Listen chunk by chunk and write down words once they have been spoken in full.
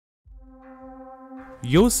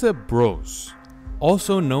Josip Broz,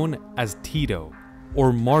 also known as Tito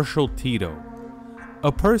or Marshal Tito,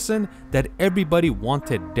 a person that everybody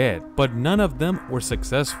wanted dead, but none of them were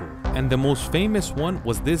successful. And the most famous one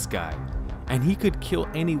was this guy, and he could kill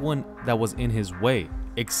anyone that was in his way,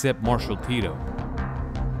 except Marshal Tito.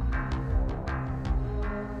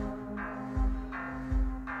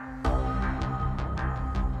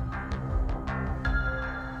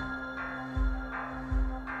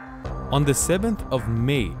 On the 7th of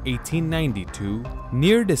May 1892,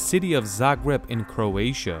 near the city of Zagreb in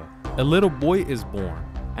Croatia, a little boy is born,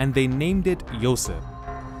 and they named it Josip.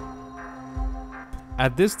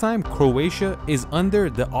 At this time, Croatia is under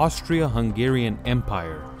the Austria-Hungarian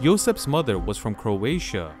Empire. Josip's mother was from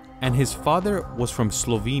Croatia, and his father was from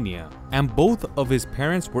Slovenia, and both of his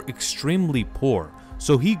parents were extremely poor,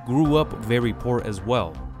 so he grew up very poor as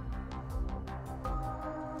well.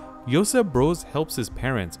 Josip Broz helps his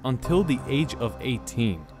parents until the age of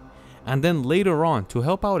 18, and then later on, to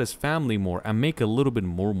help out his family more and make a little bit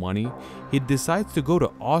more money, he decides to go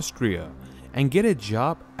to Austria and get a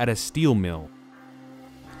job at a steel mill.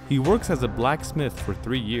 He works as a blacksmith for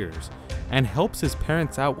 3 years and helps his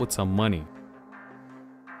parents out with some money.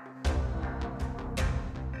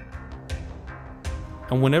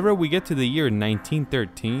 And whenever we get to the year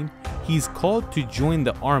 1913, he's called to join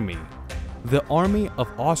the army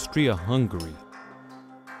of Austria-Hungary.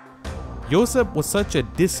 Josip was such a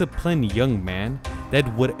disciplined young man that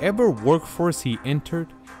whatever workforce he entered,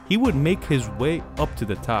 he would make his way up to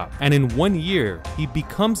the top. And in 1 year, he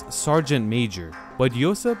becomes sergeant major. But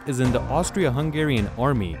Josip is in the Austria-Hungarian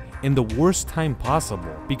army in the worst time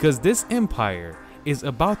possible, because this empire is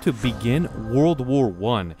about to begin World War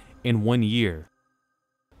I in 1 year.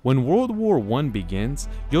 When World War I begins,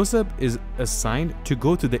 Josip is assigned to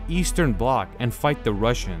go to the Eastern Bloc and fight the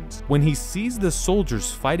Russians. When he sees the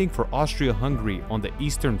soldiers fighting for Austria-Hungary on the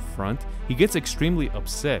Eastern Front, he gets extremely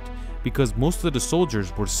upset because most of the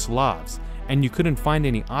soldiers were Slavs and you couldn't find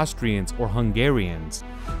any Austrians or Hungarians.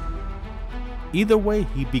 Either way,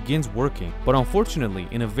 he begins working, but unfortunately,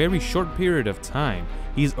 in a very short period of time,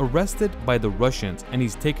 he's arrested by the Russians and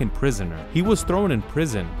he's taken prisoner. He was thrown in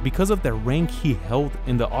prison because of the rank he held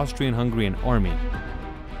in the Austrian-Hungarian army.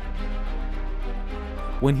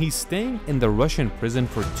 When he's staying in the Russian prison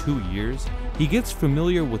for 2 years, he gets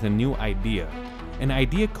familiar with a new idea. An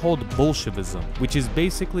idea called Bolshevism, which is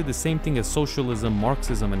basically the same thing as socialism,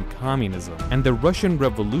 Marxism, and communism. And the Russian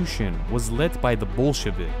Revolution was led by the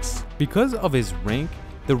Bolsheviks. Because of his rank,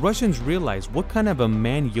 the Russians realized what kind of a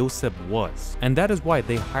man Josip was, and that is why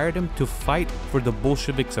they hired him to fight for the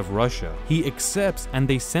Bolsheviks of Russia. He accepts and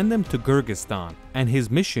they send him to Kyrgyzstan, and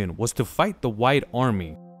his mission was to fight the White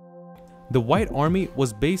Army. The White Army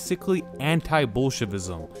was basically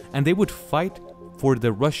anti-Bolshevism, and they would fight for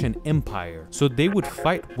the Russian Empire, so they would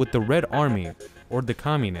fight with the Red Army or the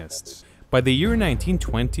communists. By the year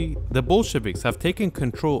 1920, the Bolsheviks have taken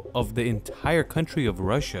control of the entire country of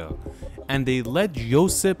Russia, and they let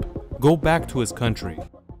Josip go back to his country.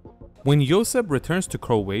 When Josip returns to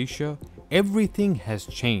Croatia, everything has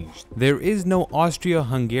changed. There is no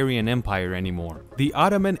Austria-Hungarian Empire anymore. The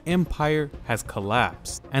Ottoman Empire has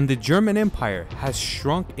collapsed, and the German Empire has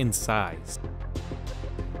shrunk in size.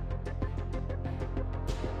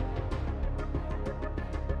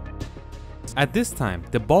 At this time,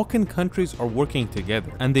 the Balkan countries are working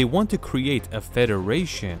together and they want to create a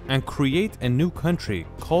federation and create a new country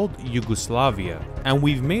called Yugoslavia. And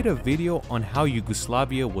we've made a video on how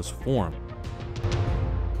Yugoslavia was formed.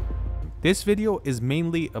 This video is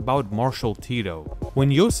mainly about Marshal Tito.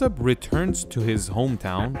 When Josip returns to his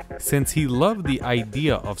hometown, since he loved the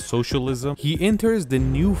idea of socialism, he enters the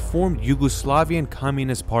new formed Yugoslavian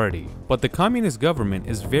Communist Party. But the communist government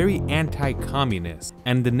is very anti-communist,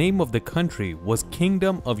 and the name of the country was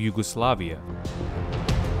Kingdom of Yugoslavia.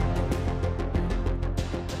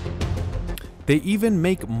 They even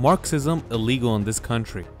make Marxism illegal in this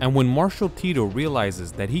country. And when Marshal Tito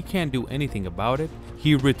realizes that he can't do anything about it,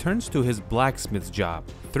 he returns to his blacksmith job.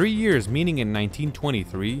 3 years, meaning in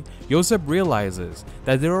 1923, Josip realizes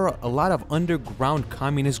that there are a lot of underground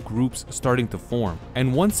communist groups starting to form.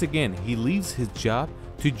 And once again, he leaves his job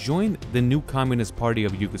to join the new Communist Party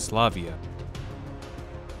of Yugoslavia.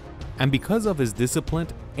 And because of his discipline,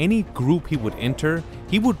 any group he would enter,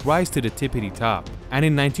 he would rise to the tippity top. And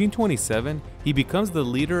in 1927, he becomes the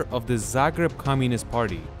leader of the Zagreb Communist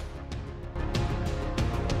Party.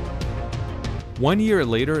 1 year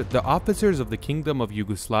later, the officers of the Kingdom of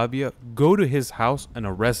Yugoslavia go to his house and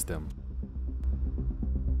arrest him.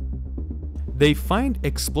 They find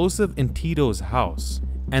explosive in Tito's house,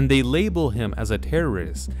 and they label him as a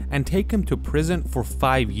terrorist and take him to prison for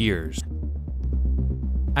 5 years.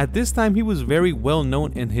 At this time, he was very well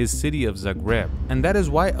known in his city of Zagreb, and that is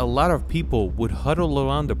why a lot of people would huddle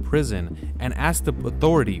around the prison and ask the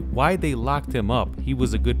authority why they locked him up. He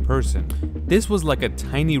was a good person. This was like a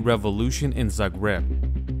tiny revolution in Zagreb.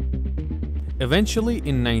 Eventually,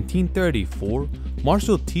 in 1934,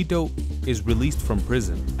 Marshal Tito is released from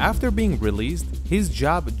prison. After being released, his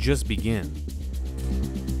job just began.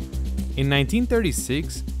 In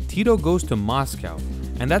 1936, Tito goes to Moscow,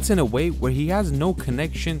 and that's in a way where he has no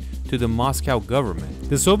connection to the Moscow government.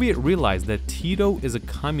 The Soviet realized that Tito is a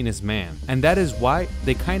communist man, and that is why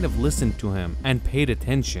they kind of listened to him and paid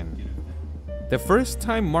attention. The first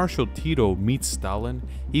time Marshal Tito meets Stalin,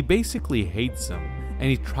 he basically hates him, and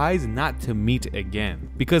he tries not to meet again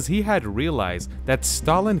because he had realized that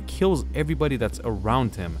Stalin kills everybody that's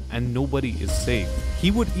around him and nobody is safe. He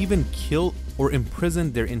would even kill or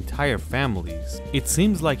imprison their entire families. It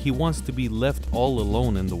seems like he wants to be left all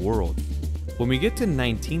alone in the world. When we get to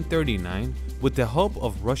 1939, with the help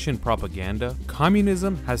of Russian propaganda,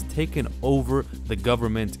 communism has taken over the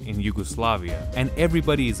government in Yugoslavia, and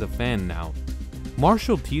everybody is a fan now.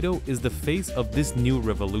 Marshal Tito is the face of this new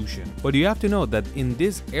revolution. But you have to know that in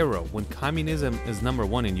this era, when communism is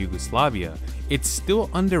 #1 in Yugoslavia, it's still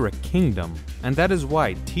under a kingdom, and that is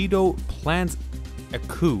why Tito plans a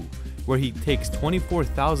coup where he takes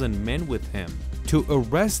 24,000 men with him to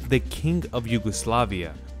arrest the king of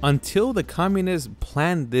Yugoslavia. Until the communists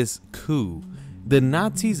plan this coup, the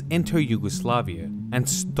Nazis enter Yugoslavia and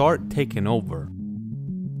start taking over.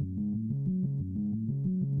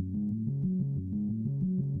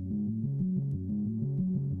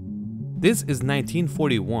 This is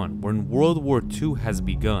 1941, when World War II has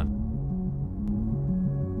begun.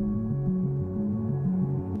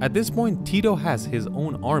 At this point, Tito has his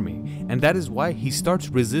own army, and that is why he starts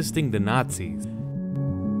resisting the Nazis.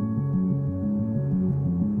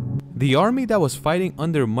 The army that was fighting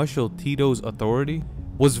under Marshal Tito's authority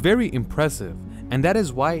was very impressive, and that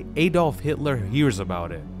is why Adolf Hitler hears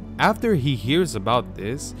about it. After he hears about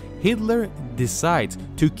this, Hitler decides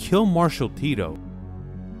to kill Marshal Tito.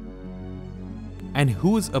 And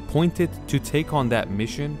who is appointed to take on that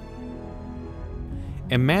mission?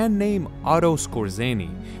 A man named Otto Skorzeny,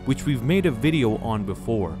 which we've made a video on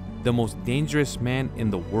before, the most dangerous man in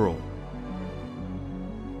the world.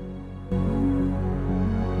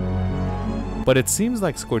 But it seems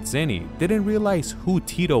like Skorzeny didn't realize who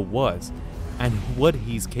Tito was and what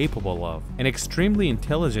he's capable of. An extremely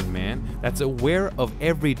intelligent man that's aware of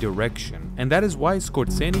every direction, and that is why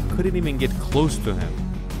Skorzeny couldn't even get close to him.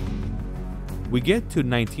 We get to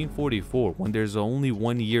 1944 when there's only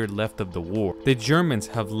 1 year left of the war. The Germans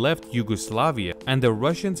have left Yugoslavia and the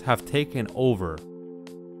Russians have taken over.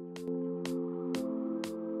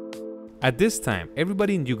 At this time,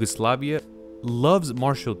 everybody in Yugoslavia loves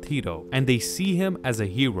Marshal Tito and they see him as a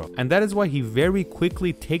hero, and that is why he very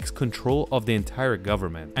quickly takes control of the entire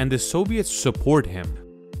government, and the Soviets support him.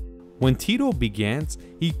 When Tito begins,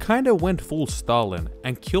 he kinda went full Stalin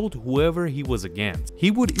and killed whoever he was against. He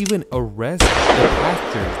would even arrest the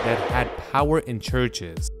pastors that had power in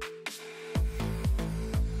churches.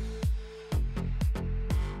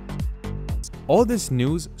 All this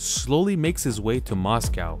news slowly makes his way to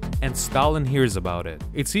Moscow, and Stalin hears about it.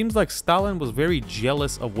 It seems like Stalin was very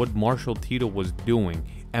jealous of what Marshal Tito was doing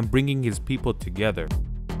and bringing his people together.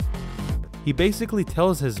 He basically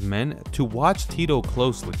tells his men to watch Tito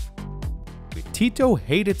closely. Tito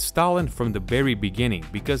hated Stalin from the very beginning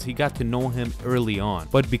because he got to know him early on,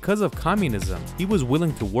 but because of communism, he was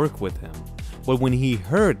willing to work with him. But when he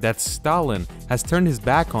heard that Stalin has turned his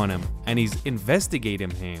back on him and he's investigating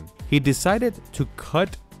him, he decided to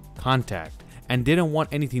cut contact and didn't want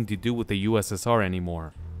anything to do with the USSR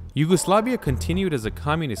anymore. Yugoslavia continued as a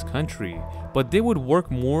communist country, but they would work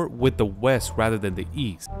more with the West rather than the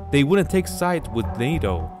East. They wouldn't take sides with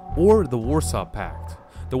NATO or the Warsaw Pact.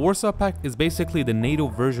 The Warsaw Pact is basically the NATO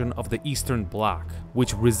version of the Eastern Bloc,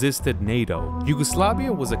 which resisted NATO.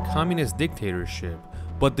 Yugoslavia was a communist dictatorship,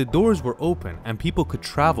 but the doors were open and people could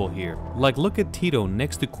travel here. Like, look at Tito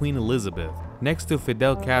next to Queen Elizabeth, next to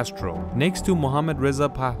Fidel Castro, next to Mohammad Reza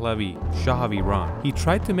Pahlavi, Shah of Iran. He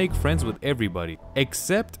tried to make friends with everybody,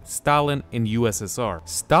 except Stalin in USSR.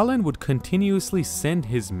 Stalin would continuously send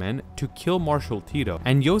his men to kill Marshal Tito,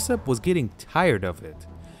 and Joseph was getting tired of it.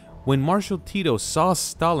 When Marshal Tito saw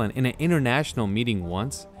Stalin in an international meeting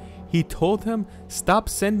once, he told him, "Stop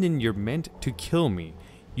sending your men to kill me.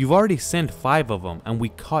 You've already sent 5 of them and we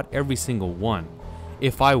caught every single one.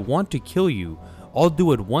 If I want to kill you, I'll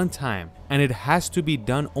do it one time, and it has to be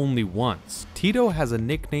done only once." Tito has a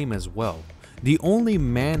nickname as well, the only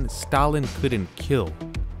man Stalin couldn't kill.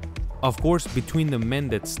 Of course, between the men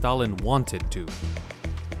that Stalin wanted to.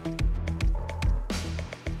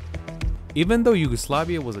 Even though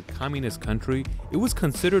Yugoslavia was a communist country, it was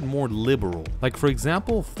considered more liberal. Like for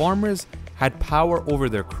example, farmers had power over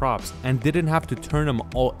their crops and didn't have to turn them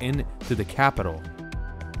all in to the capital.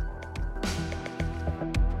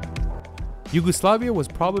 Yugoslavia was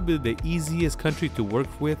probably the easiest country to work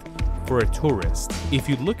with for a tourist. If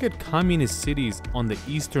you look at communist cities on the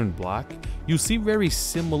Eastern Bloc, you see very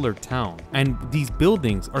similar towns, and these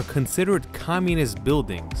buildings are considered communist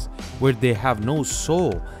buildings where they have no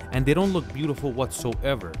soul and they don't look beautiful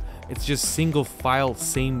whatsoever. It's just single file,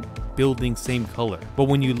 same building, same color. But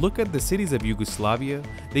when you look at the cities of Yugoslavia,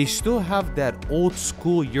 they still have that old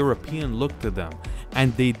school European look to them,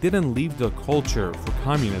 and they didn't leave the culture for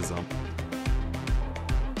communism.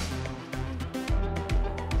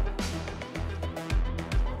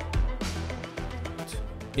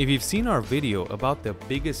 If you've seen our video about the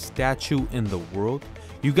biggest statue in the world,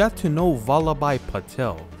 you got to know Vallabhai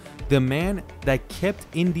Patel, the man that kept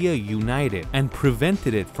India united and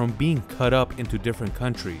prevented it from being cut up into different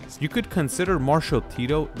countries. You could consider Marshal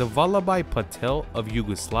Tito the Vallabhai Patel of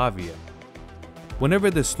Yugoslavia. Whenever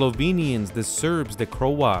the Slovenians, the Serbs, the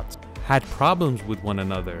Croats had problems with one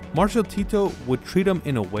another, Marshal Tito would treat them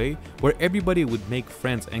in a way where everybody would make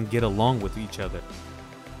friends and get along with each other.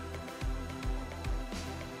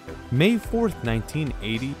 May 4th,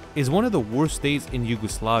 1980 is one of the worst days in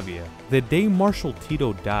Yugoslavia, the day Marshal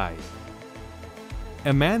Tito died.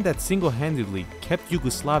 A man that single-handedly kept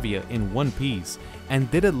Yugoslavia in one piece and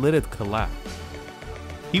didn't let it collapse.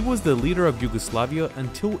 He was the leader of Yugoslavia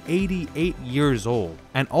until 88 years old,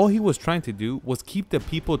 and all he was trying to do was keep the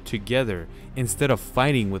people together instead of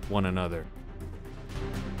fighting with one another.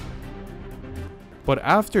 But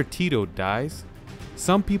after Tito dies,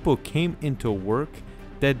 some people came into work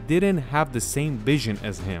that didn't have the same vision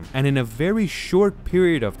as him, and in a very short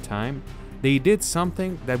period of time they did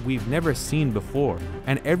something that we've never seen before,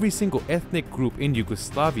 and every single ethnic group in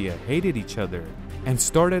Yugoslavia hated each other and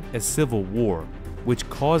started a civil war, which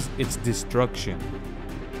caused its destruction.